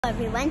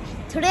Everyone,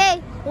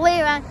 today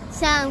we're at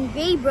San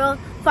Gabriel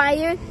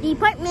Fire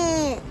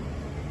Department.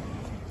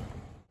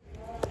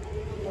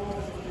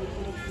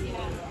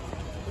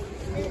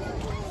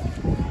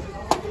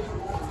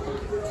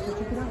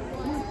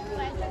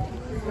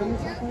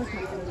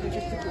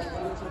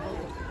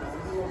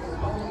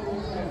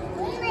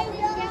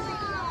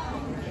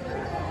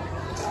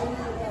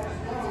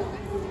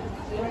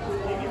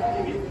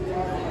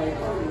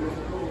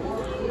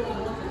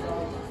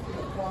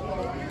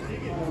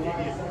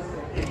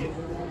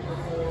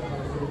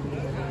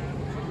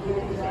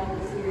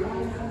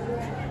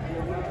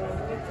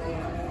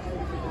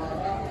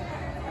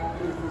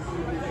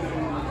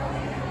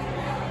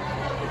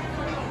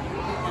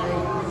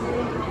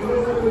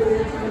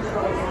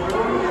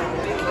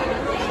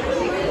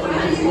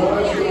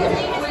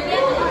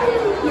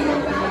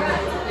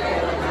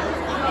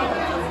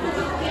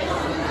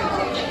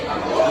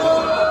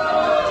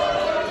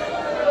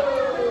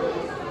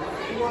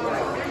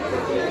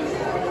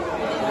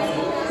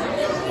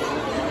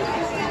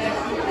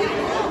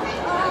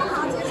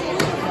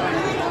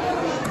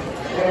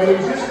 And we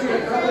just need a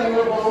couple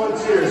more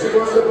volunteers. Who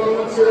wants to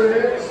volunteer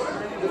next?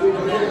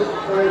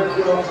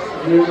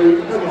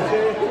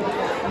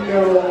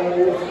 No.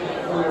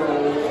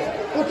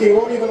 Look, he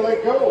won't even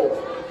let go.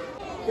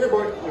 Here,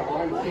 boy. No,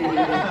 I'm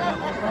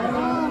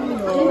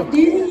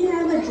kidding. Didn't he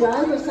have a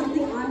drug or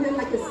something on him,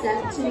 like a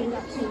set to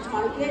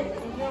target?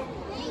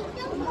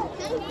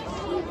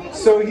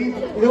 So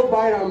he'll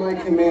bite on my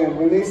command.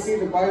 When they see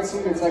the bite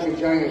suit, it's like a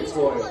giant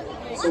toy.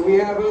 So we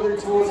have other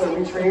tools that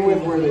we train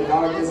with where the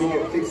dog doesn't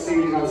get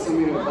fixated on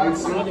something in a bite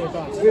suit.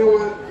 So we don't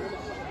want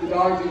the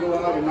dog to go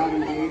out and not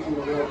engage in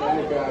the real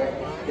bad guy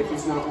if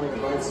he's not wearing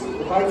a bite suit.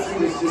 The bite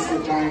suit is just a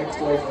giant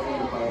toy for him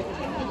to bite.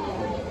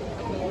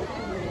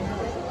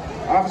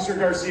 Officer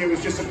Garcia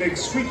was just a big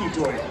squeaky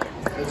toy.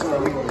 That's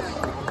all he was.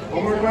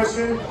 One more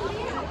question?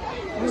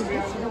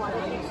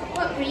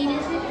 What breed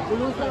is it?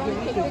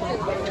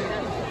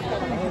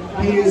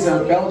 He is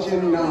a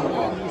Belgian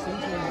Malinois.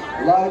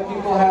 A lot of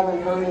people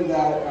haven't heard of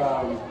that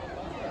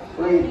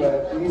breed,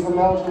 but he's a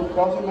Belgian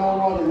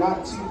Malinois. They're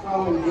not too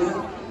common here.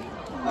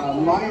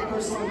 My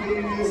personal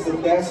opinion is the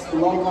best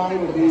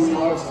bloodline of these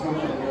dogs come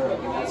from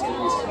Europe, and that's where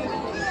he's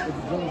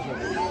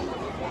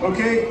from.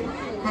 Okay,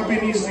 puppy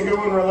needs to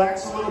go and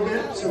relax a little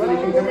bit so that he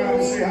can come out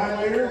and say hi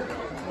later.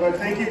 But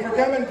thank you for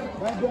coming.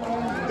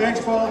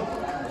 Thanks, Paul.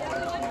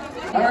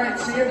 All right,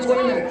 see you in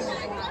 20 minutes.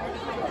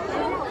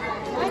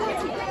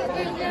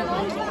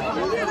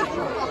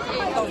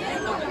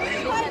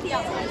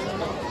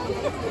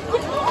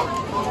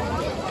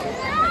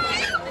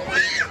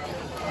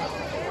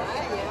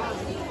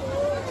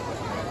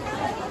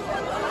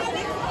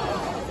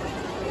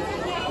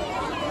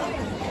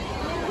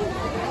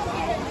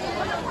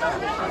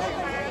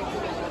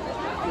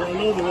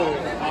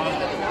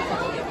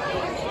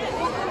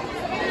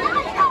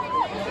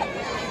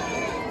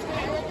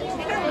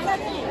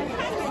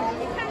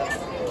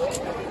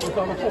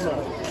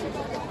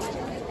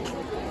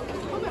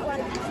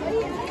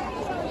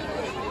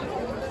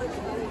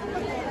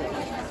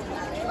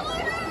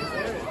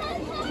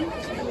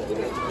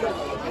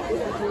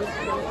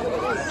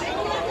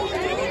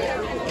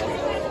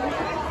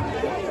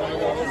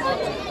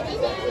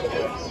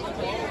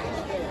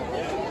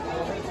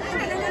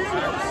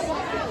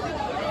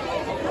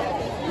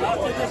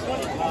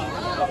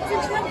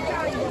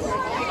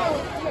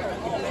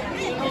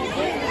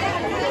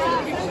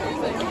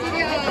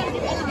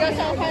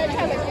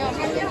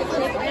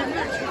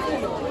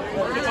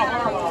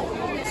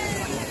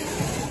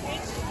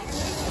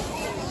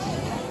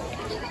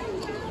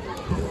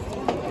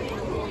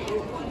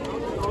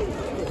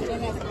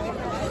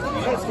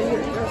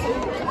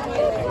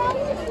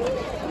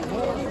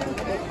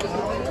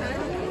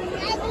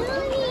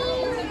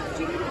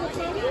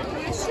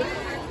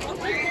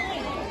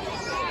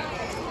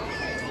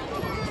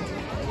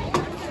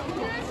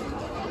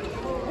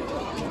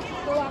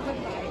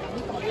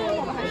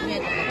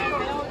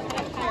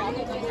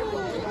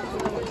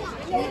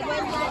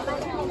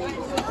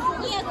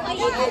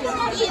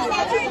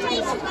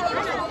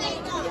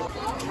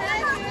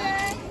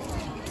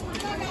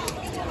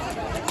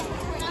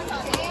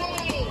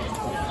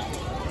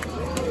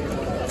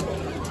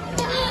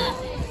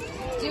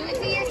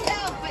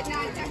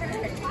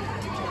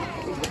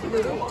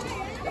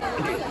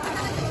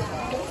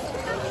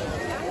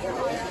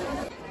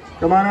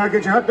 Come on out,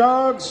 get your hot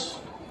dogs.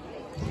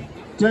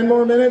 10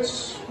 more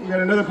minutes. We got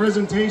another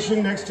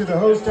presentation next to the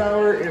hose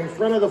tower in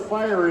front of the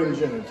fire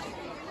engine.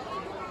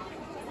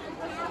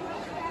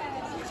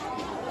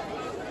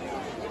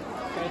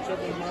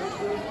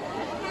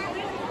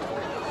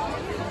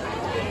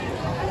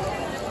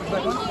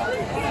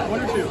 One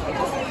or two.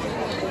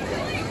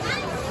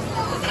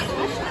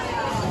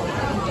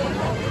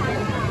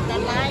 The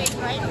light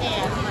right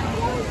there.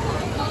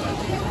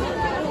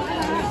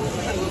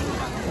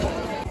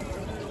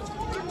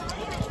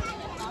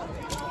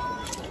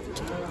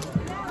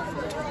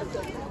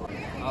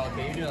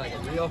 Okay, you're doing like a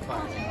real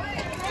fire.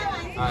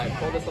 Alright,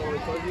 pull this all the way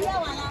towards you.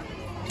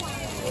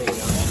 There you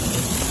go.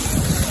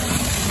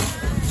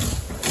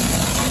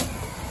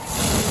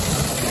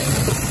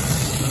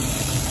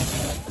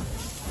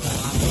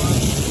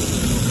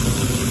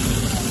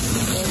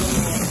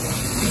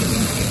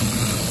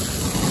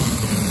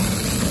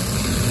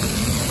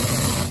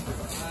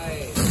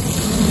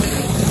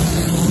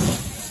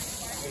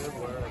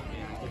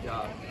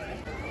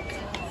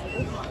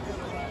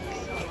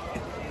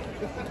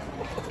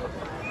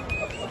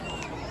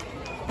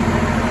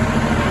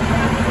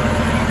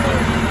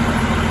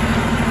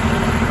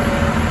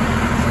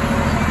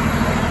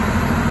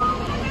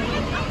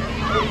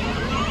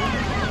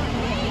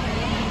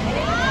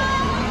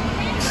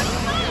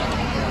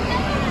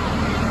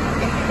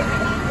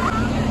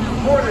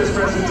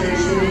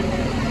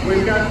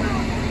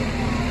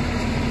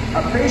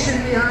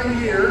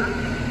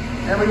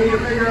 And we need to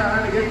figure out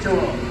how to get to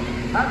them.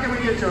 How can we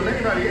get to them?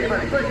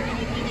 Anybody, quick.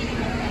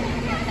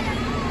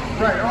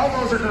 Right, all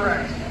those are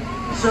correct.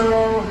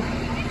 So,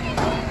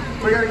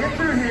 we gotta get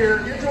through here,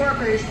 get to our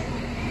patient.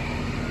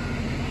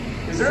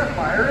 Is there a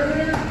fire in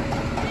there?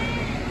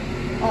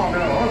 Oh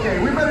no, okay,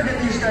 we better get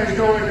these guys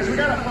going because we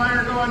got a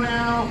fire going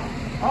now.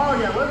 Oh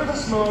yeah, look at the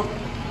smoke.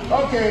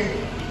 Okay,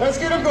 let's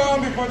get them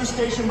going before the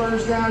station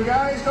burns down.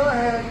 Guys, go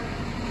ahead.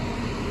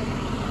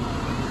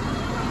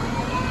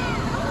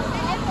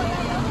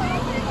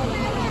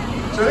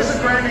 So this is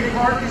Brandon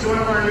Clark, he's one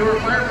of our newer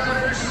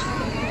firefighters.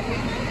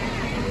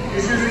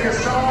 He's using a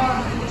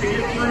saw to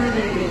get through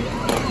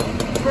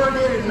the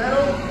corrugated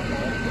metal.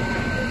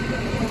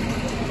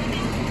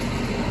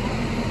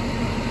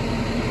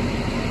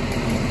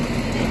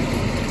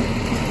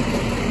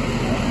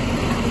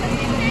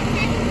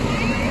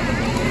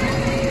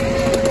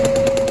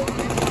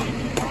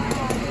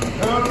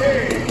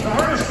 Okay, the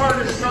hardest part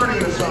is starting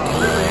the saw.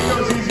 Really, it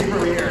goes easy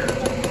from here.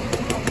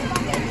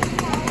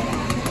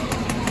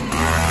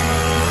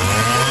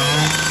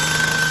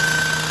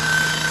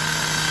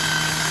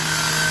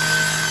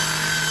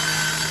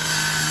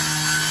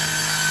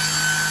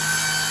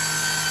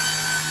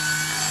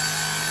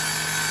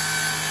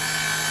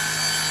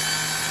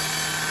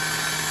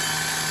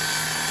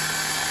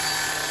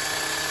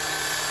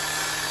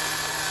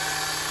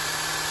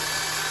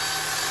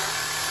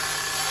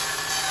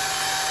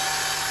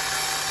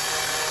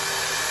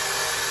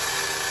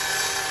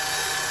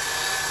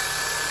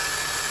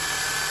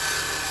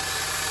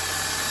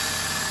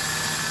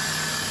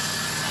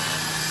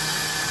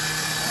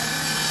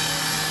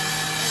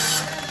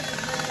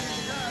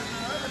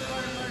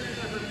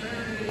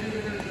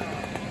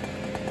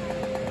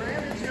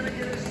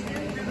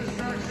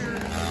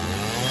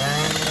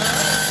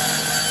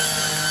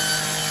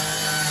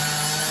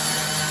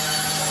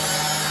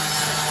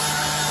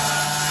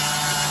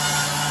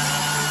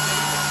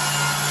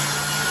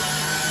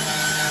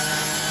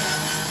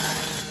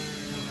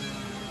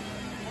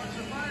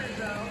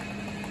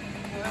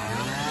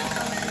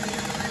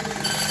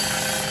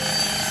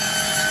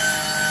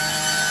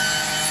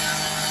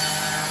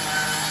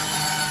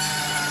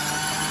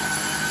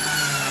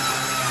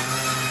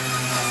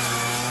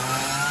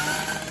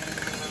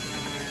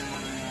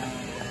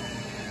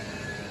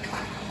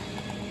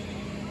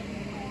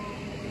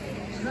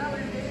 Now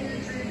we've gained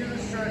entry into the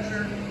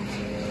structure.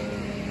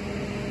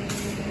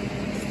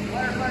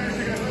 Firefighters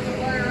are going to put the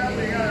fire up.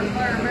 We got our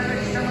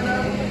paramedics coming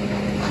up.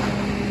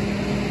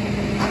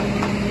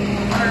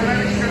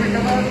 Paramedics are going to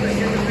come up and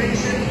get the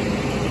patient.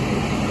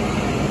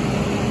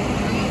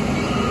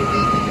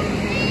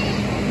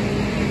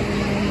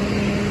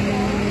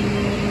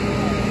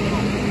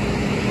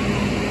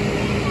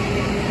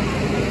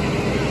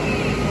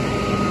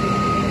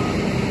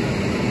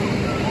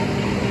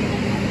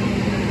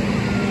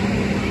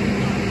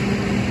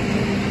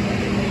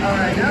 All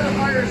right, now the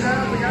fire's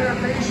out. We got our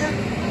patient.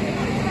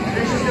 The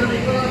patient's going to be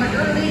put on the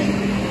gurney.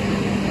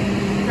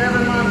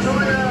 Kevin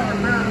Montoya, our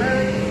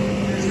paramedic,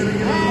 is going to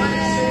give a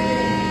fire saving.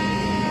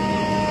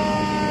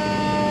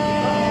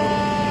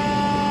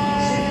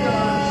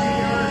 CPR is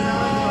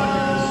now in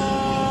progress.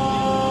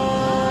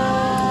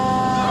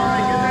 All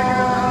right, get back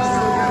into the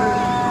hospital, Kevin.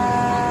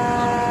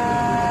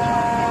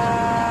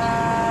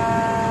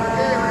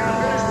 Okay, we're going to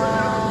finish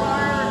putting out the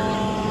fire.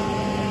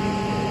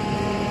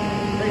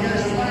 Hey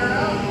guys, the fire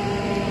out?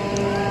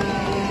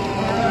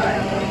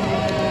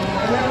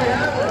 And there we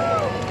have it.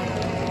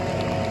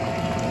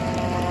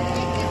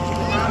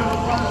 Round of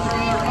applause for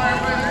all our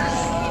firefighters.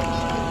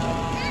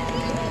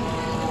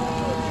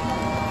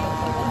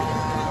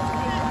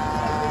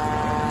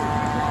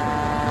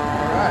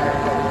 All right.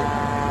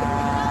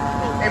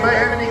 Anybody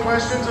have any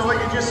questions on what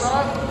you just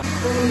saw?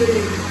 From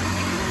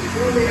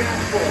the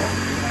asphalt.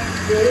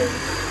 Okay?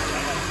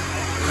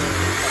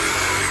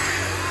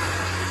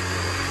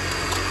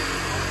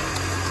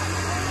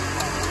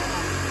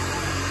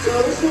 So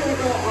this is what we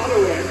call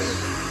AutoX.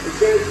 It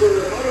stands for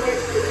auto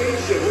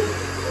extrication.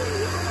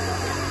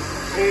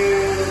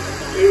 And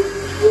if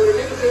you were to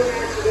get into an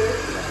accident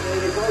or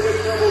your car gets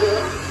doubled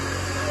up,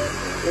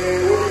 and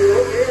whether you're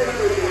okay or not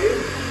okay,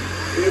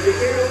 if you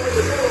can't open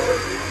the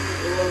door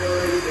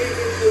or you can't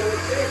get into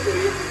it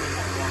safely,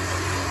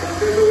 that's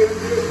what we have to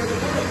do is put the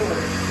car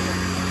apart.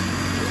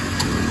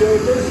 So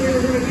the first thing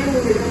we're going to do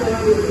when we come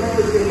around to the car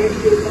is going to make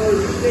sure the car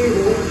is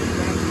stable.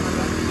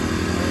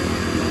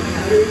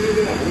 We can do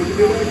that. We can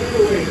do that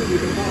another way. We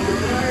can pop the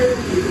tires,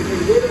 we can put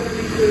wood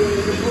underneath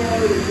the car,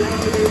 there's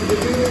lots of things to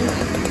do.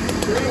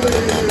 So anyway,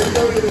 we're going to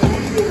show you the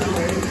easiest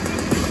way.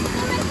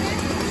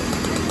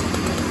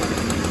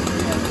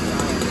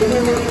 So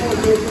then we're going to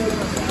open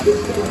this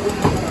car one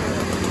time.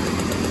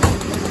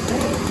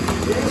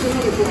 There's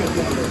another flat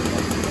tire.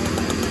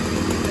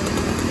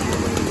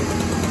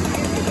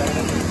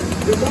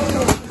 There's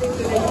also something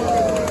you want to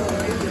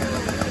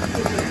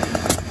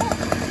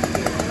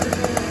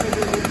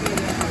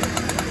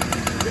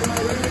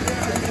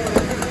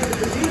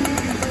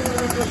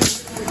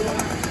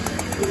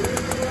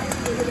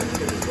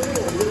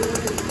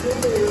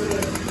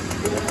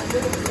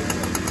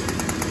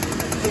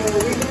So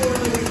we go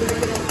around and we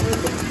break it on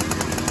purpose.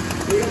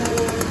 We don't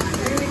want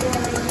any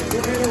glass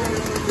flying around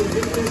in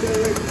different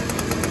directions.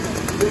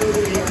 Where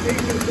the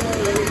patients are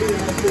or anything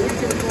else, so we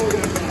control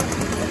that glass.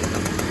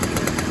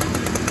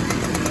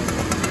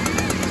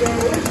 So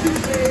let's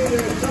just say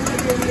that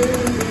somebody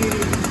in the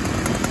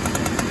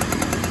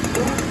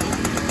front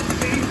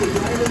seat, the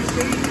driver's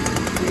seat,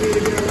 we need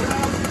to get them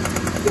out.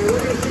 So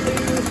we're going to show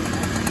you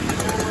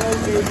how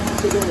to lock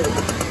the door.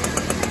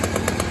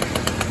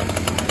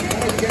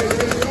 Alright, you guys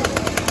ready to go?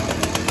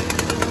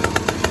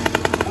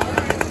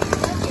 Alright.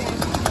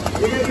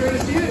 You guys ready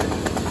to see it?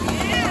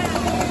 Yeah!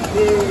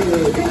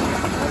 Good. Come on.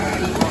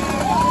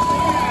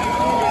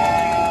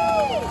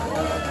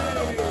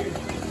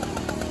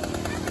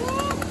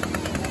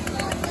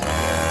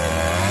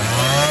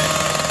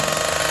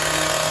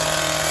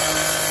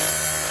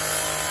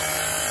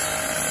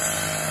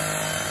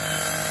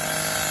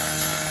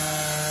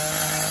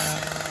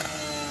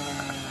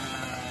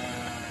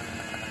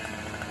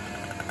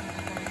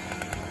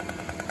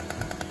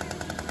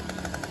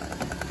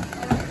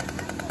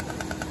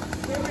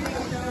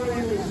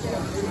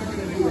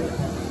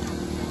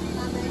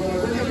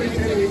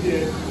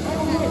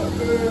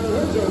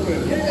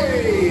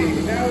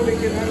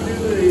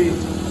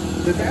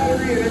 The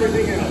battery and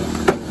everything else.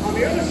 On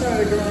the other side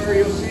of the car,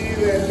 you'll see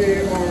that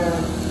they are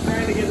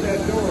trying to get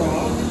that door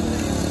off.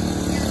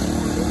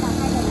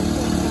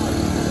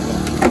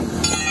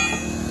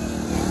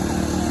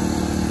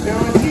 Now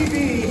on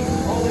TV,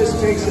 all this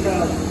takes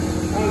about, I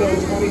don't know,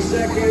 20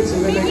 seconds, and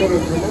then they go to a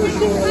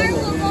commercial.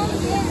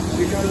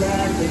 You come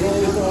back, the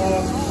door's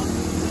off.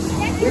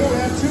 We don't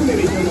have too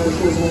many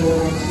commercials when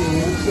we're on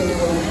scene, so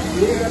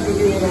we have to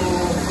do it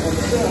all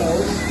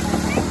ourselves.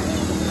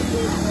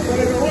 But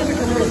if there was a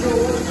commercial,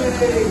 let's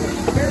say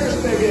Paris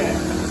Baguette.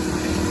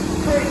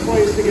 Great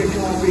place to get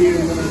coffee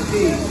and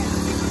tea.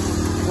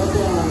 Up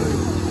on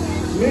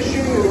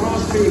Mission and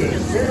Ross Tuna.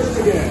 Paris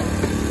Baguette.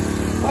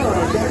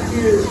 Alright, back to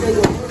your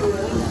scheduled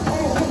program.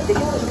 Oh, look, the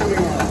door's coming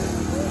off.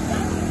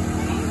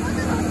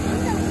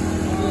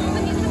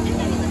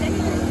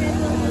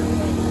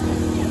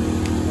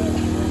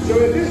 So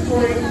at this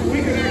point, we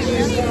can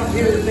actually stop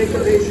here and take the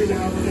patient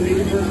out and make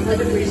it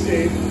perfectly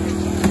safe.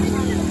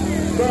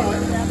 But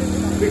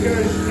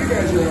because you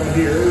guys are out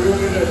here, we're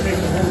going to take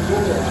the whole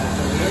door off.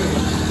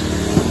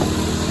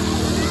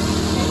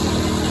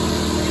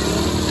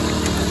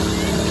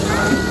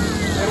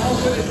 And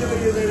also to show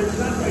you that it's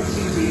not like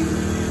TV.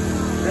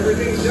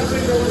 Everything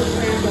doesn't go as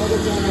planned all the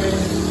time.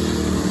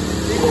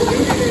 People do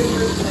get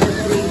injured,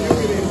 firefighters do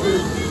get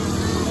injured.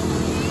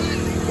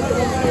 But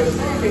while I was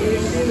talking, you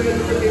see that it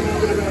came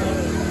out in about,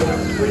 what,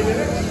 3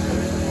 minutes?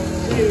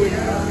 See, we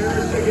got our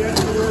Paris Baguette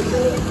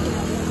commercial.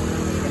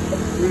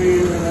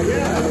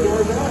 Yeah, the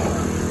door's off.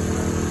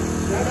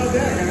 How about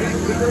that, guys?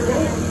 Is that very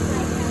cool?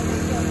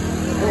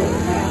 Oh,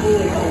 not cool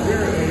at all,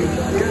 apparently. You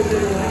guys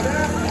didn't like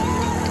that?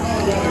 Oh,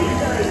 no, you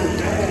guys are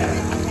bad.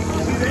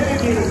 See, they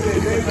didn't even say,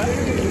 they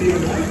didn't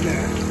even like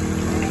that.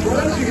 What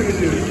else are you going to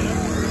do?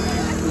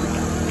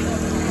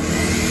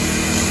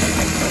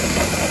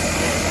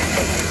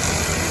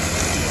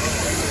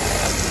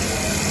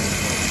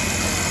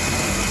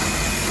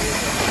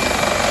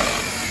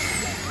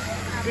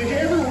 Did you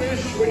ever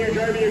wish when you're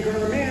driving your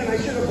car, man, I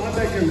should have bought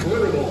that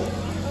convertible?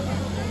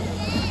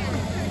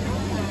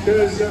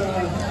 Because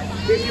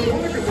if you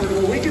want a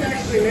convertible, we can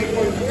actually make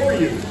one for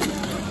you.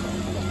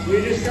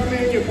 You just come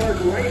in, you park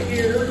right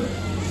here,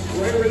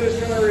 right where this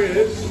car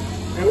is,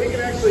 and we can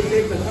actually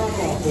take the top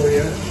off for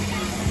you.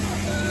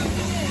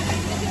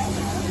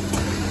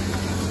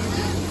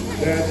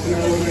 That's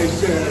not what they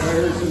said. I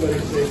heard somebody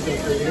say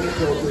something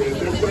inappropriate.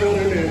 That's not what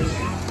I meant.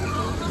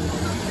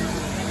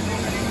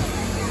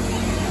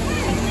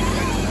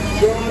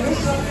 So on this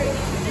side,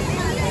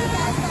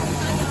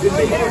 it's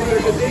a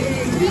motorcycle thing.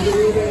 You can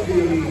move at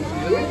the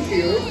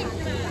windshield.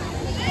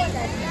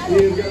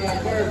 You've got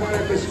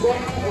firefighter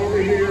squad over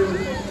here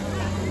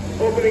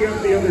opening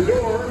up the other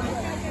door.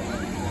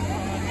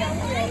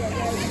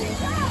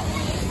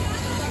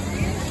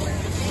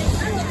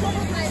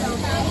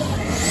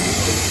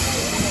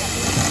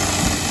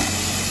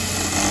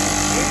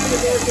 And the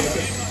door's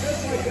open,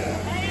 just like that.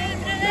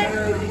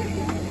 Matter of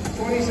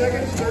 20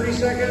 seconds, 30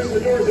 seconds, the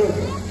door's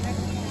open.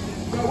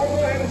 So we'll go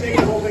ahead and take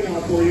the whole thing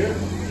off for you.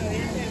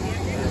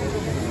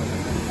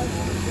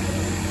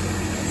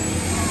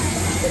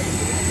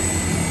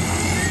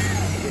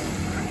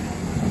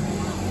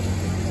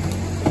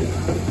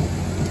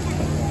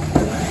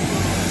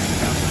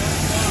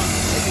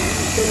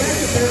 So that's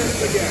the Paris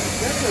Baguette.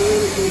 That's a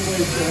really cool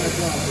place to have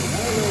coffee. I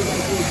don't know if I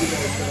told you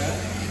guys that.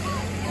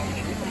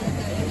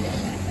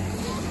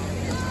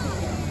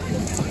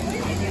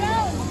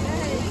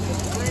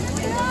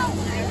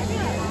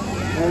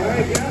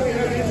 Alright, now we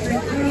have entry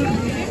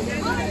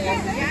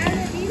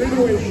through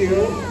the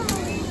windshield.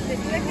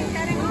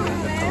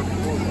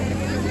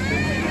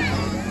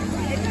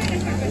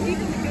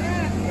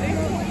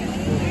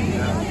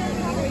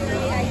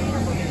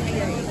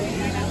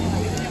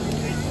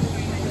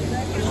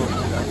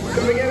 So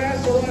we get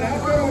asked a lot, how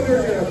come when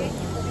there's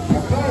a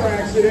car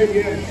accident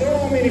you have so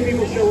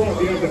show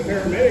up. You have the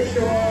paramedics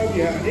show up,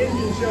 you have an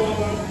engine show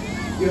up,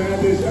 you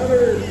have this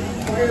other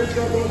fire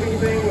truck looking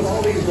thing with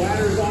all these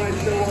ladders on it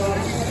show up.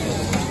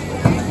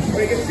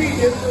 You can see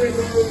just to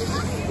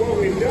remove what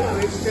we've done,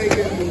 it's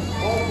taken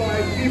all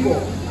 5 people.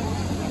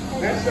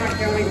 That's not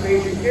counting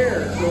patient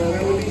care, so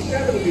that would be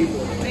 7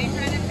 people.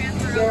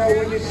 So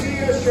when you see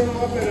us show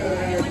up at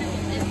an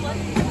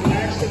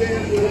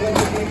accident with a bunch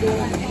of people,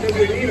 because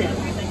we need them.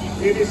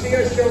 If you see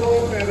us show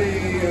up at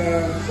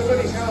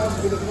somebody's house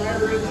with a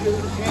fire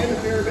engine and a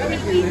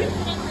paramedic unit,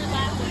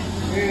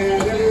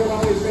 and everyone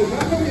always says,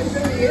 how come you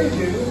send the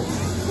engine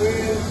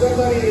when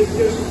somebody is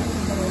just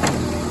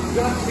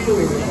not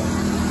feeling well?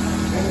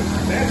 And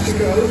that's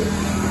because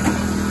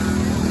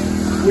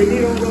we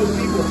need all those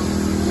people.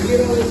 We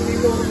need all those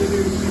people to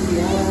do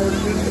CPR,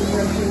 chest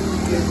compression,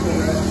 get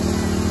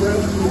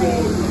breath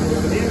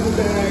with an animal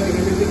bag and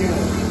everything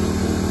else.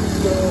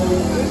 So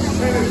this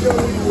kind of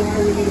shows you why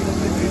we need to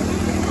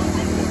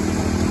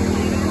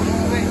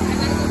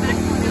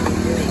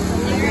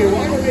okay,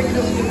 while we're making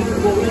this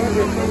convertible, we have a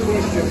quick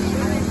question.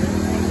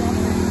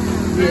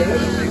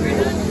 Yes?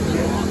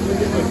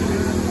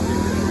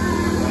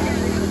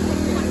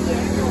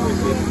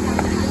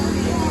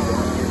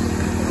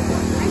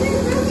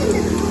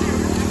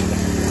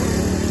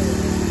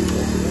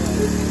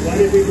 Why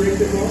did we break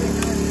the car?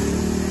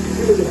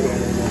 It was a bad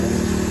car.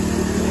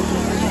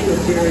 It was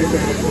a very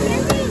bad car.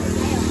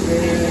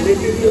 And they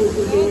didn't do it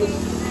for us,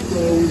 so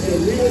we said,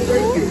 we will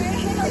break you.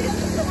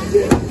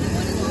 Yeah.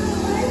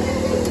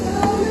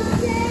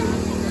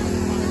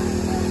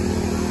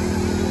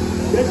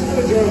 That's not a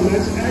drone,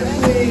 that's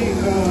actually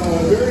a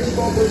very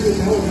small person's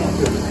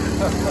helicopter.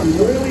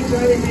 Really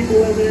tiny people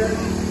in there,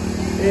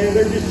 and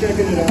they're just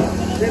checking it out.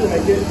 They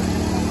like it.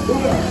 Good.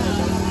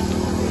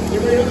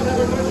 Anybody else have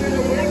a question?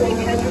 Okay, well,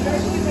 answer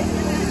that.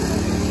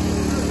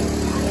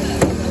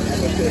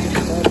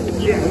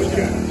 Yeah, what's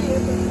that?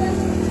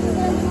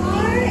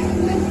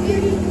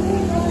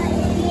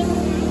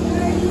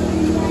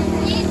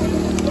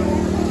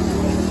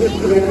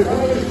 The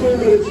car is clear,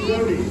 but it's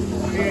dirty.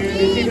 And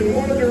it's even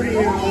more dirty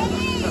now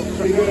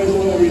because of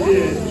what we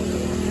did.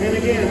 And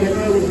again, the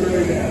car was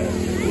very bad.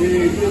 We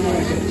didn't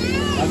like it.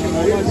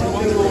 We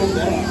parked in the wrong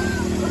spot.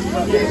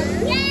 Yes.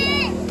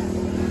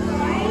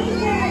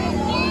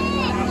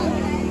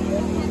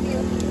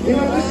 You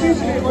know, this seems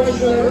to be a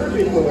question I heard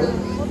before.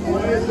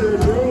 Why is there a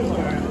drone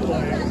flying?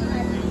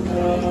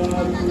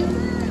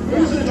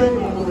 Who's the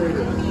drone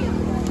operator?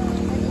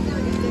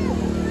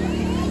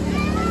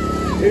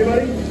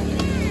 Anybody?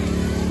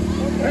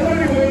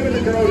 Everybody wave at the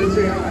drone and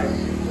say hi.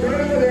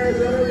 Right over there,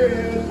 right over your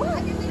head.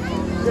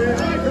 Say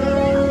hi,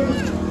 drone.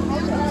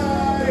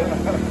 Hi.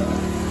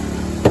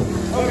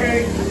 Okay.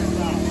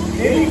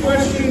 Any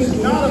questions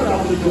not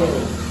about the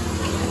drone?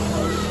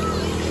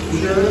 You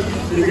sure?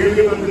 You're going to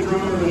give up the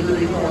drone or the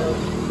dirty car?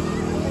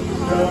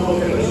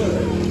 Okay, let's do it.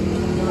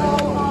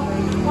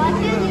 What if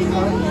you just put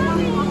on top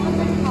of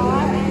the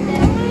car and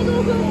then we go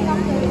to the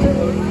doctor and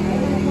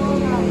then pull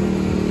out?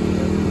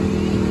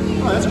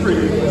 Oh, that's a pretty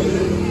good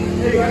question.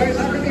 Hey guys,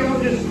 how come you all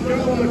just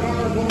jump on the car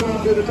and pull out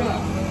to the top?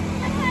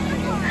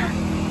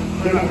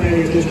 They're not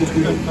paying attention to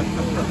you.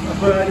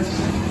 But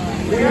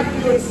we have to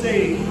do it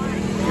safe.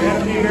 We have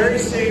to be very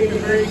safe and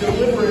very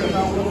deliberate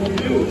about what we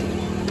do.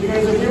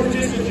 Because if we were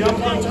just to jump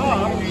on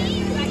top,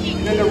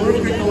 then the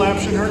roof could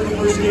collapse and hurt the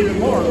person even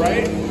more,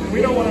 right?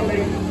 We don't want to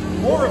make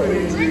more of an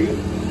injury.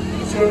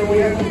 So we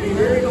have to be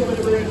very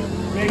deliberate,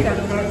 make our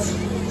cuts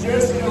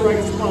just in the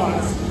right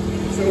spots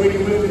so we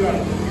can lift it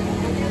up.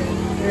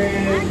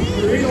 And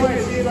the reason why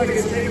it seems like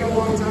it's taken a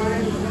long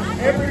time,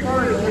 every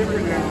car is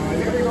different now.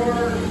 And every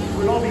car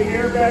with all the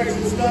airbags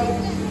and stuff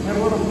have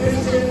little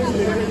pistons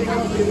and everything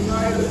else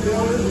inside the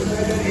cylinders,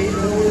 inside that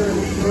 8-roller and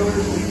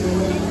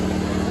 8-roller.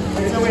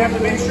 And so we have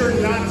to make sure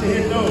not to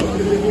hit those,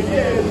 because if we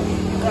did,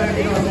 that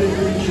can cause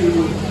injury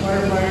to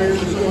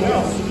firefighters or someone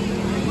else.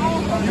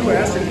 You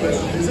asked a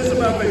question. Is this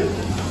about the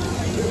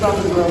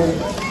drone?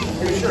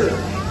 Are you sure?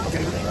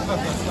 Okay.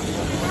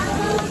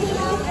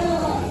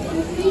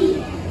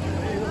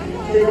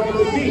 You're on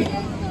the seat.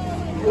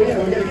 Well, yeah,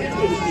 we got to get to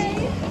the seat.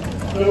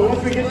 So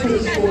once we get to the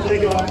seat, we'll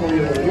take it off for you.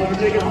 You want to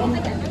take it home?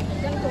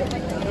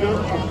 No?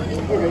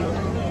 Okay.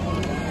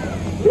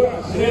 Who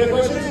else? Any other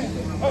questions?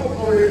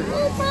 Oh, over here.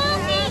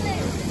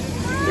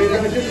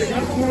 Okay, just a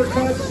couple more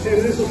cuts,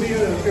 and this will be a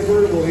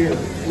convertible here.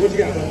 What you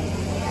got, bud?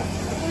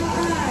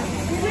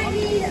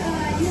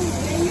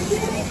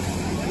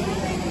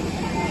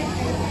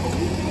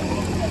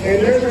 And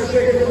there's our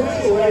second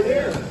commercial right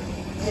there.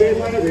 Save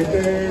Light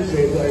Repair,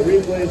 Save Light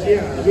Replace.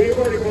 Yeah, we've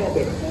already called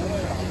them.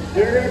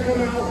 They're going to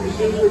come out as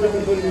soon as we're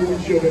done putting the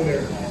windshield in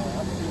there.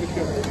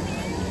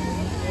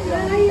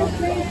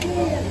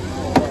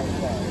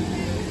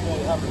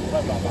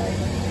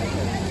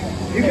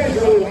 You guys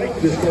really liked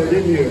this car,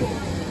 didn't you?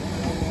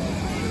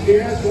 He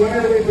asked, why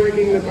are we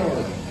breaking the car?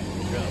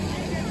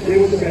 It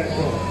was a bad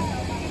car.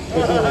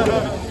 That's all I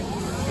know.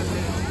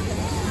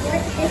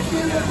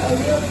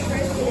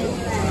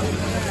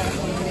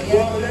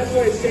 Well, and that's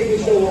why it's taking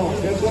so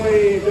long. That's why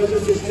it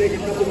doesn't just take a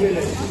couple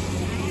minutes.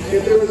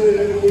 If there was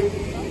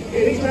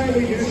anytime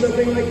we do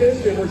something like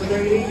this, and we're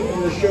training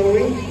and we're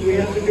showing, we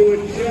have to do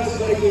it just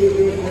like we would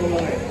do it in real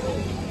life.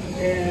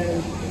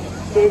 And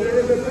so there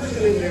is a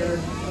person in there,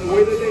 the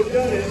way that they've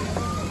done it,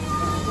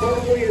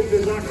 hopefully it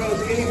does not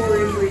cause any more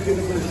injury to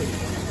the person,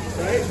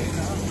 right?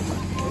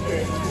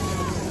 Okay.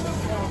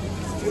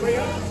 Anybody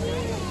else?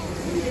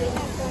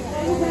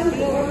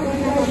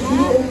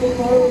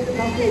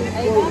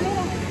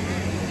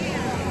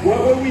 What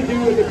would we do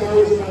if the car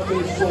was about to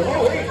explode?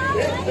 Oh wait,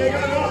 they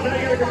got it off, now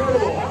you got a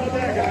convertible. How about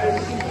that,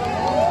 guys?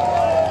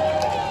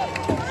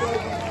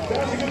 So,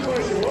 that's a good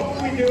question. What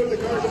would we do if the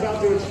car's about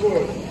to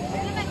explode?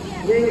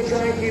 We would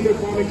try and keep it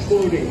from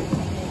exploding.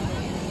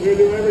 We would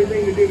do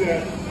everything to do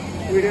that.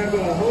 We'd have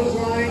a hose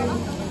line,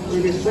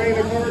 we'd be spraying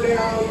the car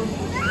down.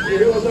 If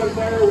it was on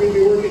fire, we'd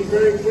be working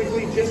very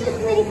quickly just to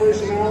throw the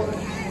person out.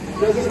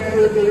 Doesn't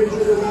matter if they're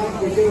injured or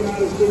not, we get them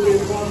out as quickly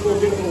as possible,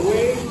 get them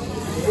away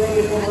from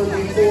the car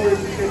before it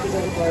catches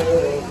on fire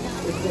or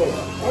explodes.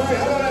 All right,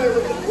 how about a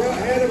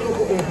hand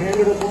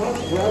of applause?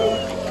 Yeah,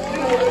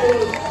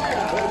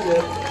 that's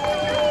it.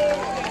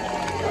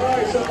 All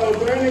right, so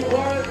Brandon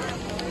Clark,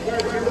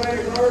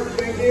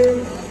 thank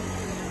you.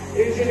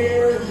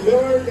 Engineer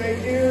Miller, thank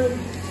you.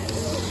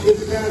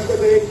 Mr. Pasco,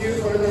 thank you.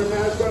 Firefighter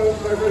Pasco,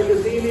 Firefighter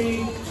Gazzini,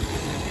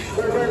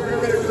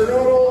 Firefighter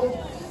Cernodal,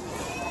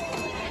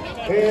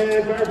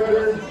 and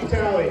Firefighter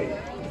Talley.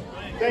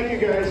 Thank you,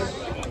 guys.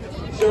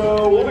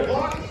 So 1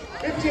 o'clock,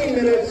 15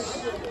 minutes,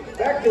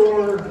 back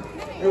door,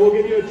 and we'll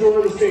give you a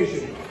tour of the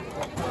station.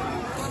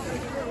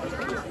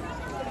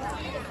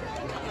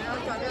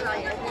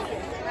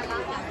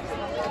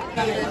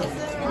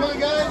 Come on,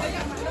 guys.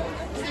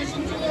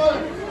 Station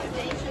 4.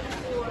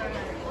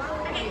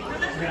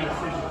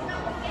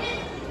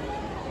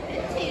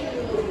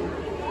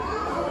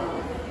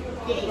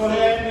 Go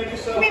ahead, make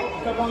yourself,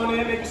 come on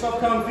in, make yourself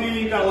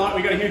comfy. We got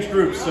a huge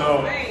group,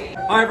 so.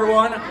 Hi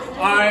everyone,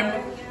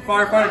 I'm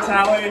Firefighter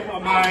Talley.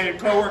 My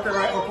co-worker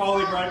or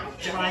colleague right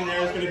behind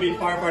there is going to be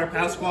Firefighter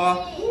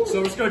Pasqua. So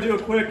we're just going to do a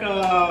quick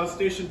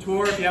station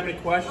tour. If you have any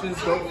questions,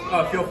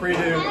 feel free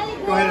to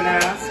go ahead and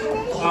ask.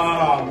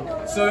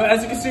 So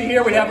as you can see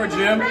here, we have our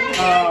gym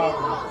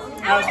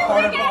as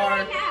part of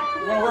our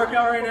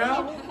workout right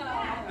now.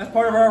 As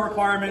part of our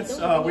requirements,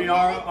 we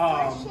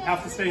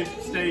have to stay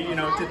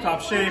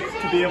tip-top shape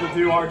to be able to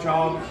do our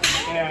job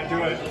and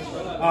do it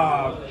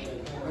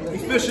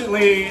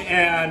efficiently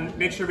and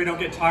make sure we don't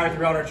get tired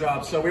throughout our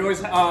job. So we always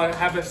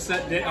have a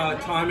set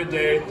time a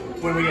day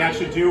when we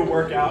actually do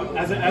work out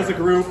as a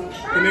group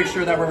to make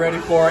sure that we're ready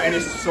for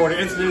any sort of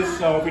incidents.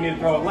 So if we need to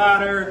throw a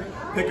ladder,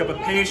 pick up a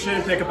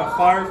patient, pick up a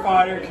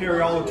firefighter, carry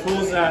all the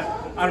tools that,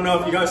 I don't know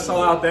if you guys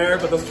saw out there,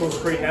 but those tools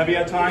are pretty heavy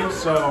at times.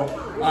 So,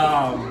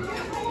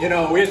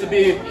 we have to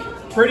be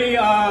pretty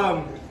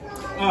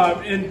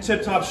in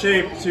tip-top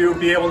shape to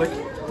be able to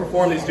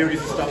perform these duties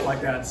and stuff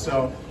like that.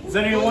 So, does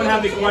anyone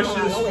have any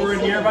questions for in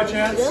here by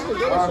chance? So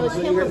you guys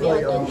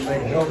stay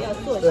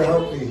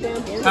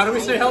healthy. How do we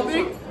stay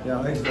healthy?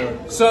 Yeah, thanks for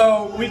it.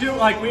 So we do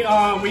we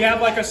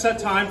have like a set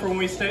time for when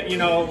we stay. We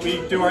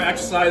do our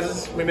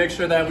exercises. We make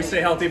sure that we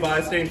stay healthy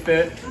by staying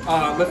fit,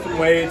 lifting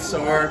weights,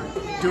 or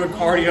doing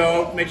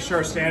cardio, making sure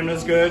our stamina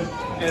is good,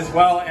 as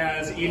well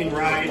as eating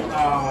right.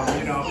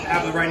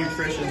 Have the right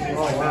nutrition, things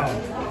like that.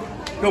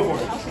 Go for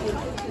it.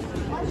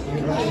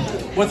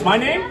 What's my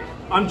name?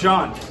 I'm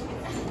John.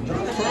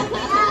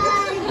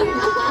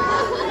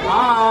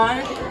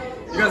 Hi.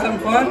 You guys having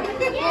fun?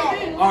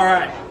 Yeah. All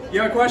right.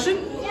 You have a question?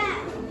 Yeah.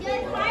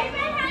 Does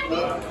fireman have to go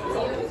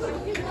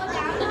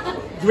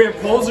down? Do we have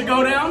poles that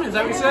go down? Is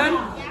that what you said?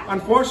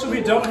 Unfortunately,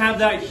 we don't have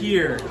that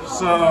here.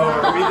 So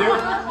we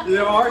do.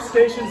 There are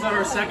stations that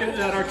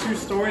are 2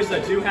 stories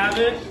that do have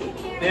it.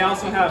 They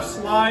also have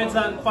slides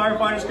that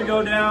firefighters can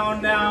go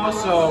down now.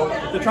 So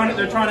they're trying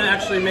to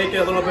actually make it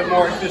a little bit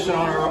more efficient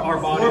on our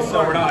bodies,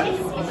 so we're not,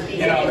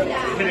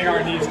 hitting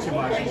our knees too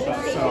much and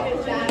stuff. So,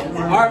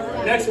 all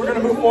right. Next, we're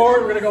going to move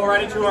forward. We're going to go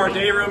right into our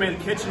day room and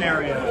kitchen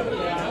area.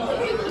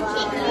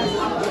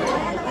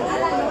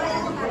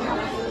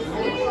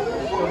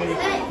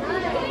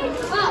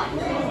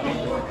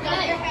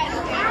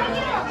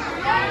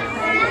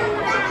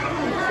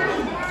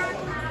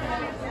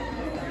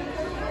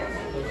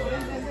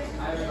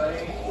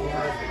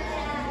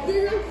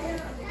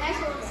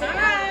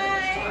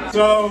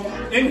 So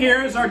in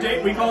here is our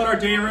day, we call it our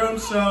day room.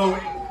 So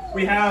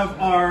we have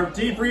our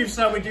debriefs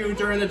that we do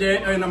during the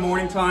day, in the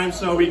morning time.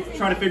 So we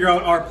try to figure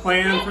out our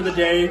plan for the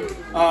day,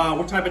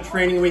 what type of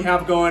training we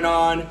have going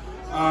on,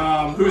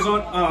 who's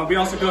on. We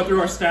also go through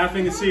our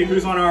staffing to see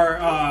who's on our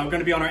going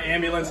to be on our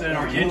ambulance and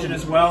our engine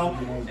as well.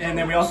 And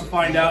then we also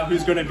find out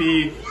who's going to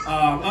be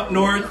up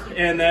north.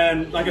 And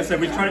then, like I said,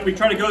 we try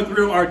to go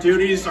through our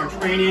duties, our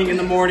training in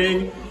the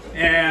morning,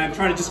 and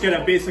try to just get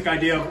a basic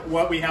idea of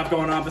what we have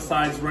going on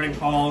besides running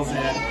calls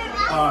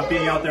and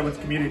being out there with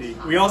the community.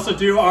 We also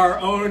do our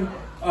own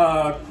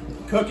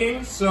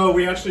cooking, so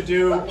we'll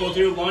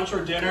do lunch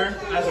or dinner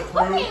as a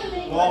crew.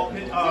 We'll all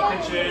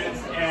pitch in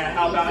and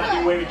help out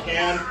any way we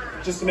can.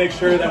 just to make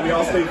sure that we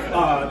all stay,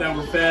 that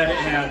we're fed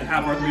and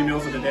have our 3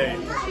 meals of the day.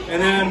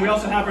 And then we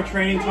also have our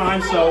training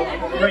time. So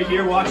right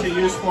here we'll actually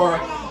use for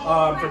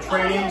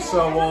training.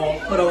 So we'll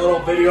put a little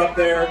video up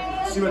there,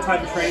 see what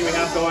type of training we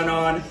have going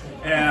on,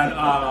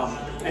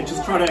 and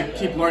just try to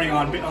keep learning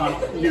on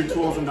new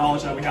tools and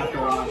knowledge that we have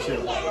going on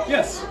too.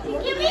 Yes?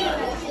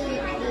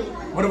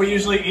 What do we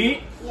usually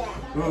eat?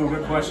 Ooh,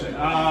 good question.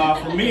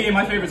 For me,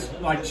 my favorite's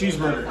like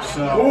cheeseburgers,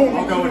 so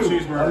I'll go with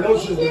cheeseburgers. I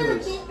love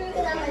cheeseburgers.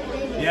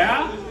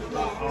 Yeah?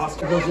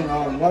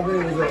 Awesome. What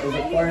is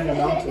a fire in the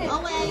mountain?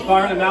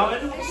 Fire in the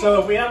mountain? So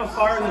if we have a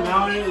fire in the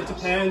mountain, it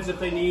depends if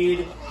they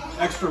need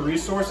extra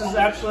resources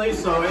actually.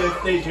 So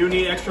if they do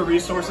need extra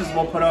resources,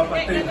 we'll put up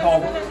a thing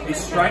called a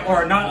strike,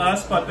 or not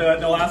us, but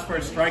they'll ask for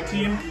a strike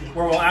team,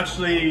 where we'll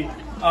actually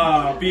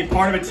be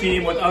part of a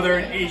team with other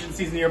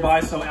agencies nearby.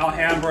 So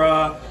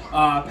Alhambra,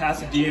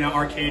 Pasadena,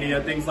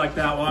 Arcadia, things like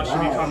that will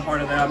actually become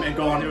part of them and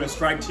go onto a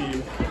strike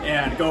team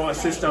and go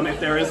assist them if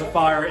there is a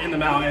fire in the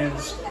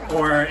mountains,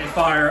 or a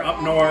fire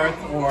up north,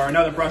 or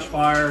another brush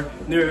fire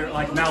near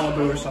like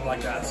Malibu or something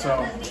like that.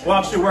 So we'll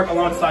actually work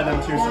alongside them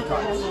too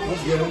sometimes.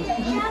 That's good.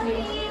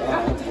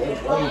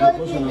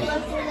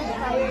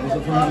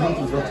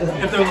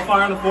 If there's a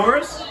fire in the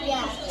forest?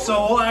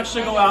 So we'll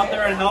actually go out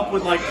there and help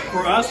with, like,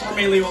 for us,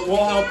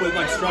 we'll help with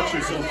like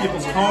structures, so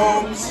people's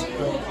homes.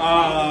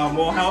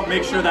 We'll help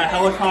make sure that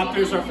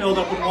helicopters are filled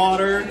up with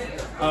water.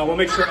 We'll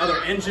make sure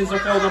other engines are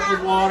filled up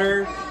with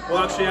water. We'll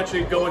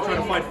actually go and try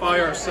to fight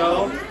fire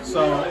ourselves.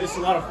 So it's a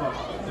lot of fun.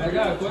 I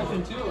got a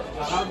question too.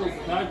 I have those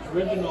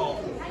original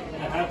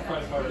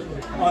firefighters.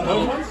 On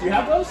those ones? You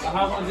have those? I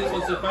have one. This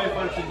was a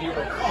firefighter to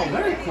Gabriel. Oh,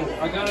 very cool.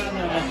 I got it in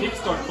an antique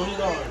store, $20.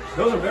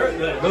 Those are very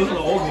good. Those are the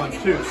old ones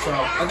too. So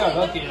I got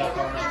lucky enough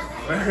on it.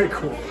 very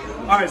cool.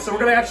 All right, so we're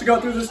gonna actually go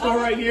through the store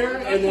right here,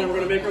 and then we're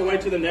gonna make our way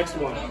to the next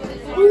one. I'll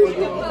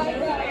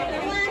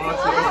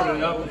actually open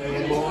it up,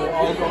 and we'll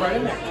all go right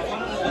in there.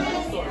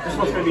 This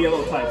one's gonna be a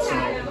little tight, so.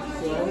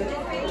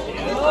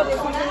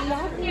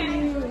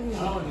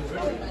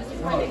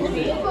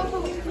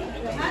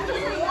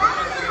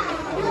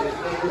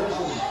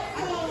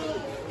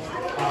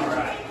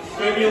 Alright, it's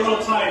gonna be a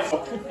little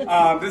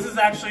tight. This is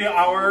actually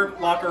our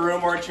locker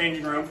room or a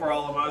changing room for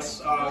all of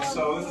us.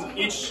 So this is,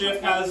 each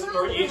shift has,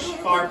 or each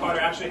firefighter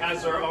actually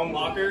has their own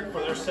locker for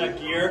their set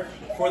gear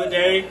for the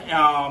day,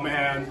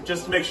 and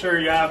just to make sure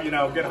you have,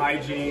 good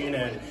hygiene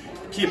and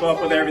keep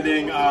up with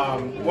everything.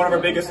 One of our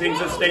biggest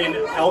things is staying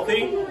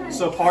healthy.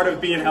 So part of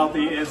being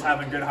healthy is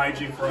having good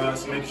hygiene for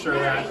us, make sure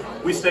that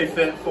we stay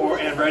fit for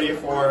and ready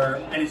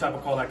for any type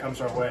of call that comes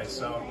our way.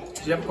 So,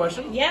 do you have a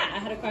question? Yeah, I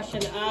had a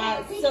question.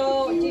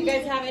 So do you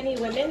guys have any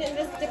women in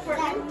this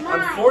department?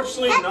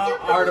 Unfortunately,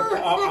 not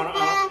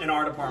in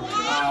our department.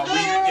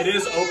 It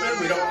is open.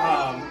 We don't,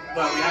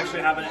 but we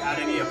actually haven't had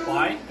any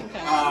apply.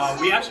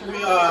 We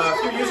actually, a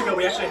few years ago,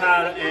 we actually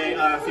had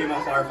a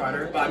female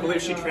firefighter, but I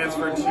believe she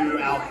transferred to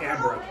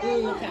Alhambra.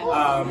 Okay.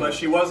 But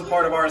she was a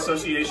part of our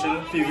association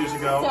a few years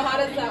ago. So how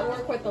does that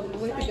work with the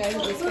guys in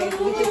the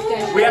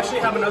space? We actually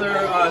have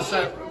another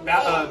set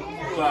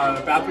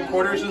bathroom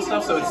quarters and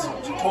stuff, so it's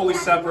totally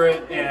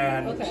separate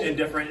and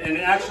different. And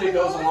it actually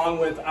goes along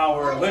with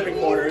our living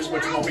quarters,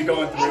 which we'll be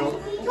going through.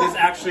 Is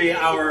actually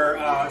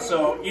our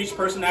so each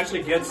person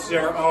actually gets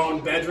their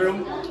own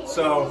bedroom.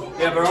 So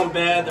they have their own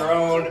bed, their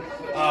own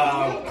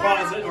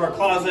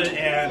closet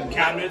and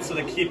cabinet, so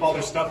they keep all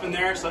their stuff in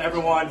there. So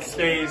everyone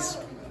stays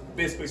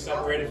basically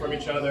separated from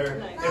each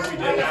other. If we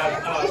did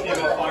have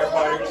female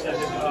firefighters that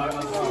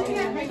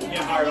did get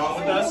hired on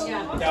with us,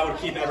 that would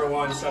keep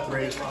everyone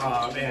separated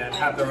and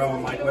have their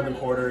own living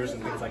quarters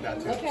and things like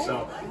that too.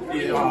 So,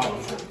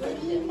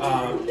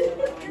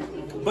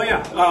 but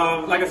yeah,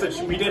 like I said,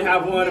 we did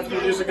have one a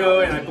few years ago,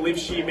 and I believe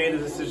she made the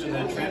decision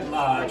to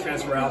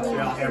transfer out to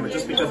Alhambra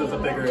just because it's a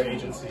bigger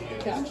agency.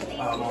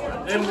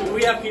 And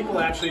we have people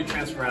actually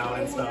transfer out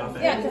and stuff.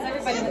 And, yeah, because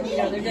everybody,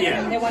 they're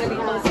different. They want to be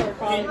closer.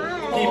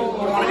 People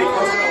want to be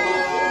closer to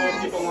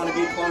home. People want to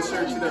be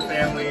closer to their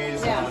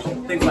families.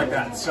 Things like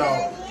that. So.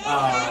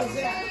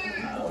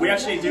 We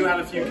actually do have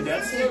a few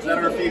cadets that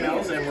are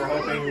females, and we're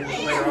hoping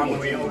later on when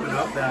we open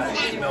up that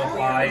they'll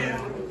apply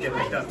and get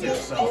picked up too.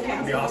 So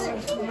it'll be awesome.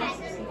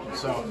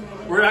 So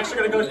we're actually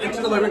going to go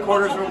into the living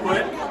quarters real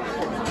quick.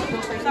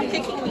 Stop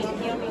kicking me.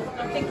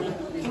 Stop kicking.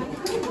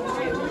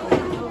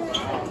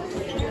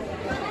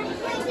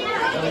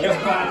 I guess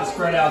we'll have to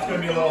spread out. It's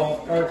going to be a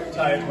little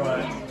tight,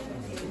 but.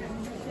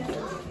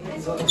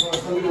 Some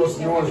people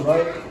snores,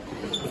 right?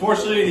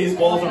 Unfortunately, these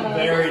walls are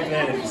very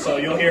thin, so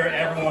you'll hear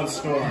everyone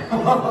snore.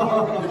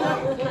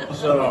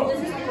 So.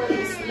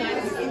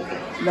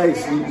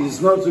 Nice, you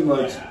snore too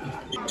much.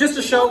 Just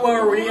to show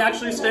where we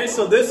actually stay,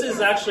 so this is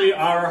actually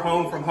our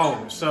home from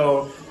home.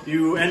 So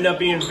you end up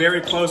being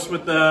very close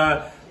with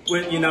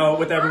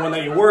everyone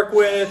that you work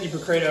with. You can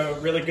create a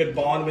really good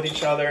bond with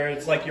each other.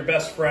 It's like your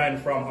best friend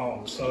from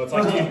home. So it's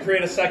like you can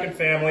create a second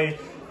family.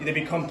 They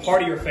become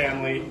part of your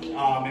family. In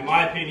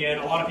my opinion,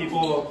 a lot of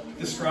people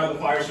describe the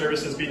fire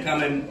service as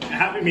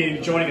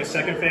joining a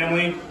second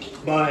family.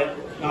 But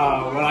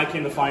what I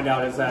came to find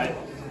out is that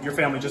your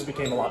family just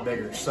became a lot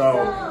bigger.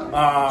 So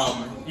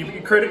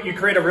you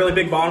create a really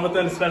big bond with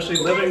them, especially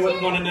living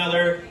with one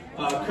another,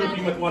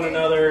 cooking with one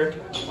another.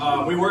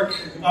 We work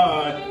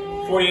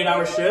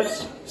 48-hour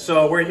shifts,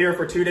 so we're here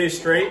for 2 days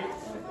straight,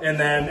 and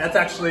then that's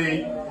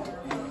actually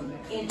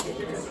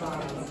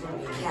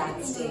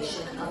gas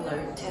station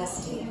alert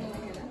testing.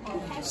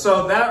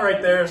 So that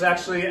right there is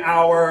actually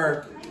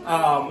our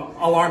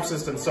alarm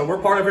system. So we're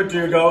part of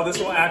Verdugo. This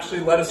will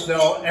actually let us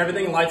know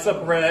everything lights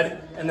up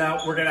red, and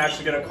that we're gonna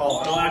actually get a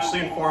call. It'll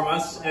actually inform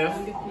us if.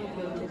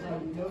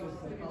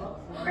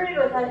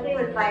 Verdugo testing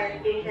with fire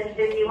station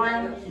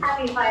 51.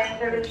 Happy fire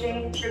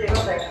servicing. Verdugo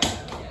service.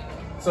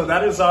 So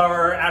that is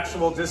our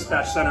actual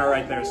dispatch center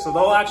right there. So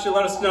they'll actually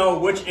let us know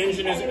which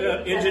engine is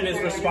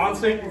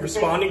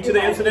responding to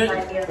the incident,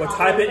 what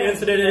type of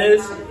incident it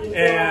is,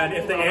 and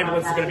if the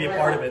ambulance is going to be a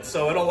part of it.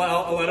 So it'll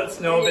let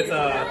us know if it's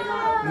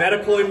a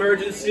medical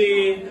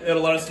emergency.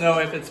 It'll let us know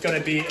if it's going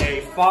to be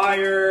a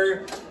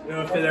fire,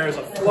 if there's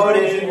a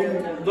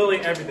flooding,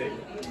 literally everything.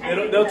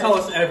 They'll tell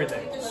us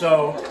everything.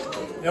 So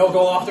it'll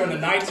go off during the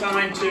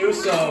nighttime too.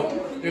 So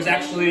there's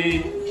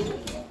actually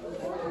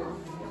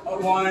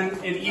one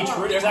in each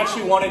room. There's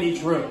actually one in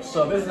each room.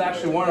 So this is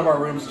actually one of our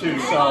rooms too.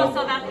 So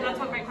that's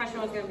what my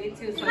question was going to be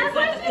too. So is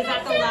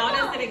that the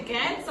loudest that it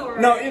gets, or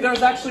no?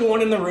 There's actually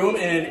one in the room,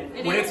 and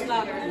when it's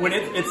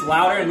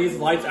louder, and these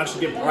lights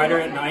actually get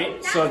brighter at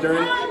night. So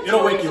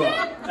it'll wake you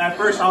up. At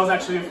first, I was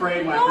actually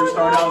afraid when I first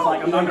started. I was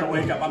like, I'm not gonna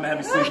wake up. I'm a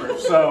heavy sleeper.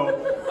 So.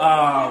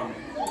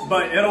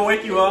 But it'll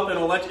wake you up.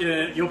 It'll let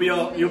you'll be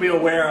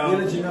aware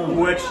of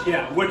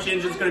which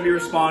engine's going to be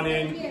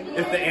responding,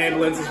 if the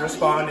ambulance is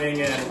responding,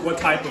 and what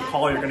type of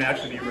call you're going to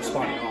actually be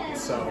responding on.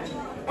 So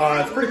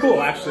it's pretty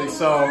cool actually.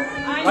 So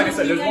like I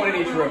said, there's one in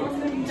each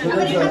room. So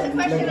that's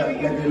like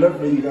a alert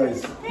for you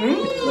guys.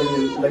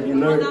 Like you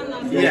alert.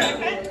 Yeah.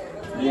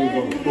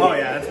 Oh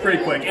yeah, that's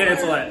pretty quick, and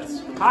it's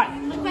less. Hi.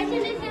 The question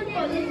is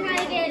simple. Just trying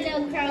to get a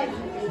little crowded.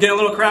 Get a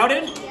little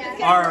crowded?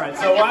 All right,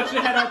 so we'll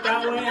actually head out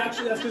that way.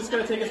 Actually, that's just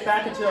going to take us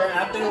back into our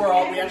app thing where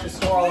we actually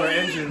store all our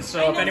engines.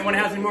 So if anyone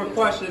has any more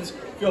questions,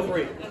 feel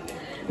free.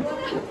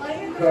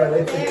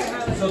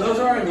 So those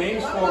are our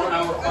names for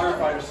our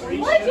firefighters. So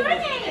What's your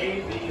name?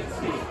 A, B, and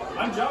C.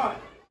 I'm John.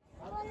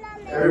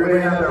 Everybody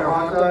have their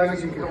hot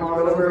dogs. You can come on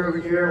over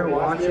here,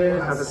 watch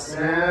it, have a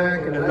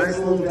snack, and a nice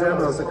little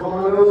demo. So come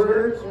on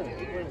over.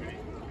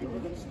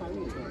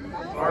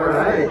 All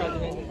right.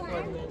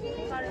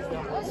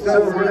 So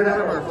we're going to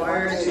have our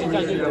fire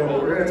extinguisher demo.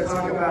 We're going to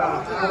talk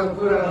about how to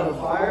put out a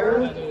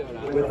fire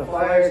with a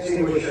fire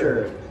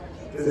extinguisher.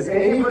 Does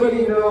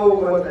anybody know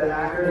what the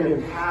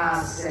acronym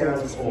PASS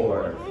stands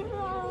for?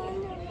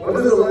 What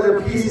does the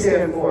letter P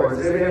stand for?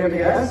 Does anybody have a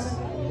guess?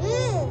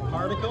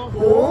 Particle?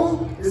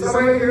 Pull? Did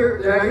somebody hear?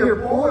 Did I hear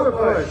pull or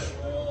push?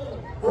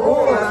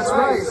 Pull, that's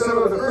right.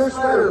 So the first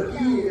letter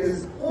P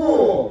is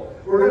pull.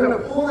 We're going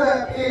to pull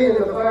that pin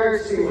in the fire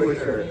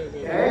extinguisher.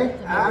 Okay?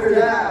 After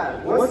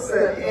that, what's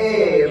the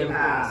A in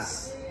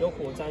PASS?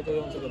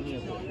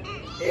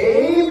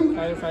 Aim?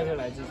 I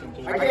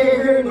can't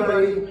hear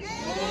anybody.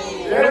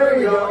 There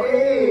we go,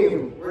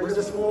 aim. We're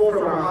just full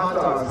from our hot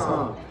dogs,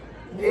 huh?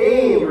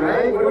 Aim,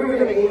 right? What are we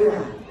going to aim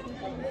at?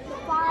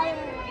 Fire.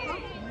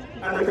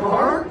 At the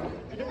car?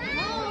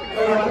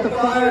 Oh, at the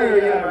fire,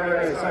 yeah,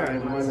 right. Sorry,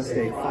 my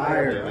mistake.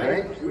 Fire,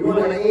 right? We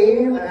want to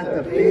aim at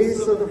the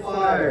base of the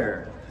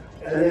fire.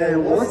 And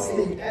then what's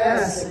the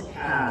S in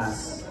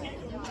PASS?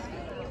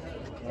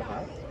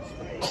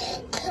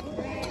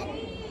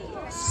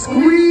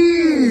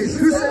 Squeeze!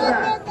 Who said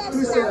that?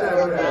 Who said that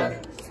over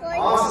there?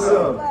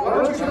 Awesome.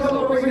 Why don't you come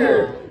over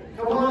here?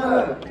 Come on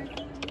up.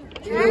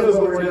 Heels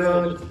over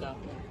down.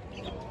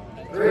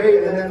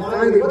 Great. And then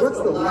finally, what's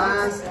the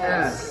last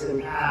S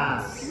in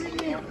PASS?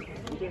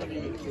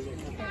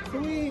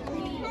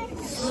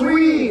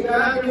 Sweet.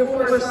 Back and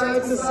forth,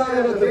 side to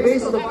side at the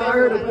base of the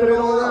fire to put it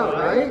all out,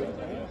 right?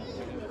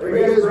 Are you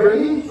guys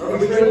ready? Are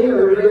we ready?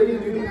 Are we ready to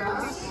do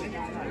PASS?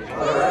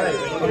 All right.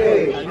 Okay.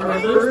 Our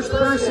first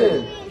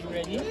person.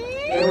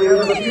 And we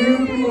have a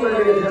few people that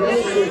are going to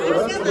demonstrate for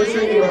us. What's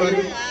your name,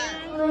 buddy?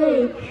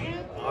 Blake.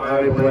 All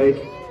right, Blake.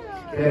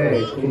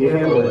 Okay, can you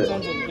handle it?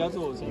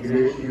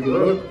 You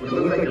look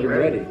like you're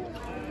ready.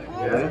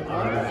 Yeah?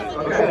 All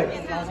right. Okay.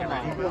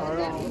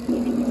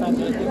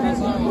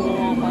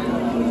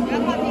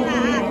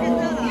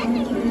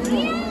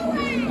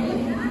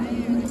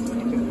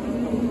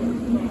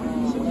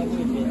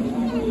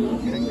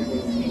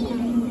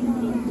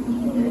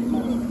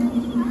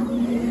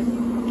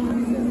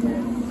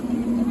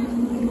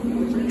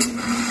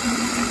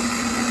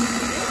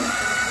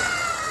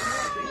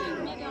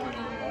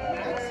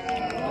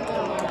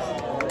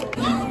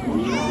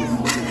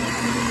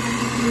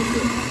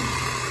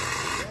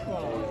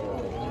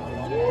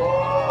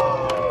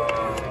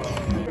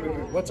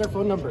 What's our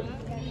phone number?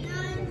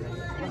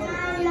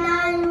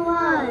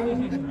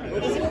 991.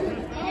 What is it?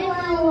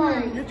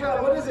 811. Good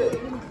job. What is it?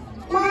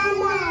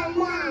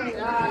 999.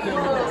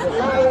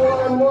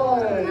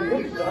 911.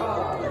 Good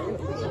job.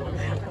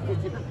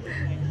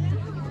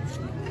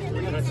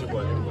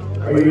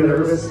 Are you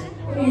nervous?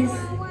 Yes.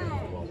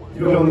 You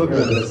You don't look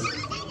nervous.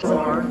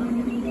 Are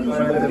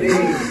the base.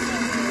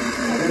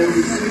 And then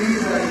we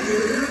squeeze right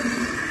here.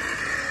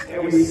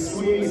 And we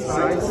squeeze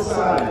side to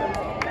side.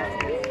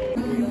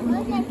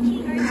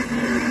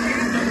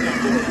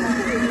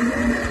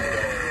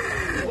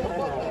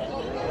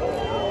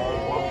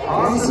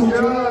 Awesome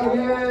job,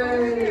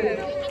 yay!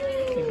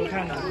 Good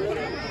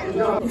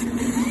job.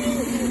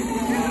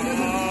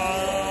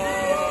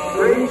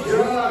 Great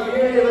job,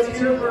 yay, let's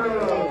hear from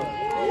him.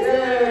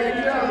 Yay,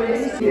 good job,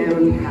 Mason.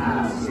 And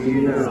pass, so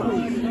you know.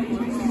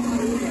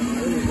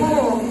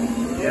 4.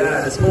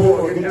 Yes,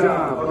 4, good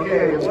job.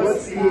 Okay,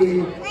 what's the A?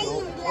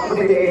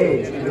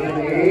 You know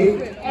the A?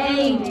 A.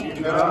 Good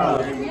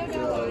job.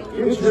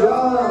 Good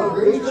job,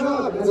 great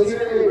job. Let's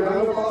hear a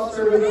round of applause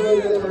for everybody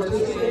that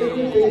participated.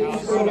 Thank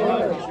you so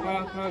much.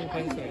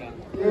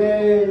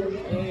 Yay.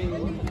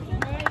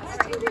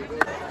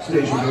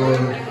 Station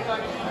order.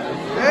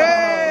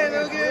 Hey,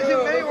 let's get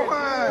your big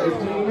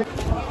one.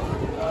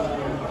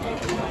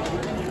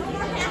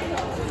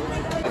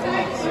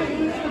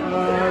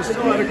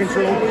 Still out of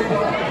control.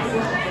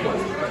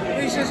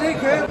 He says, hey,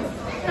 kid.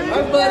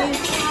 Hi, buddy. You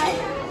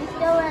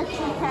still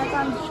rescue cats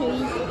on the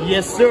trees?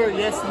 Yes, sir.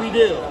 Yes, we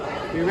do.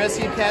 We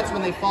rescue cats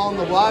when they fall in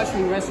the wash.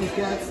 We rescue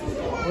cats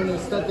when they're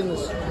stuck in the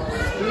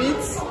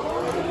streets.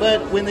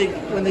 But when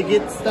they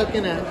get stuck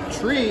in a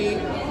tree,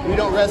 we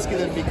don't rescue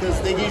them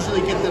because they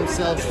usually get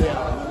themselves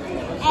down.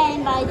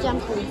 And by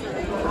jumping.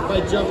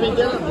 By jumping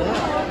down,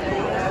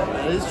 yeah.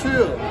 That is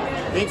true.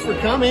 Thanks for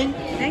coming.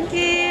 Thank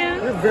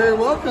you. You're very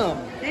welcome.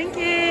 Thank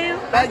you.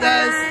 Bye,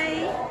 guys.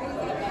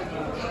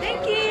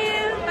 Thank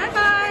you.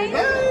 Bye-bye.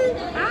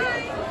 Bye. Bye.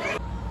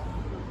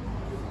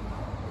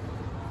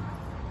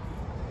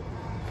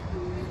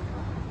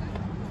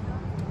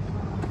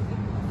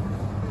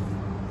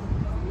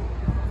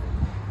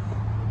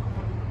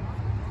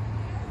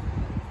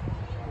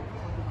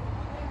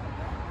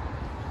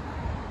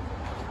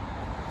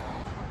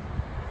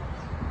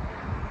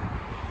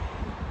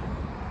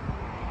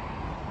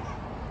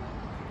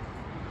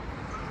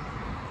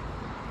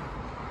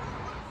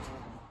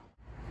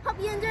 Hope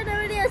you enjoyed the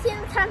video. See you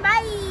next time.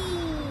 Bye.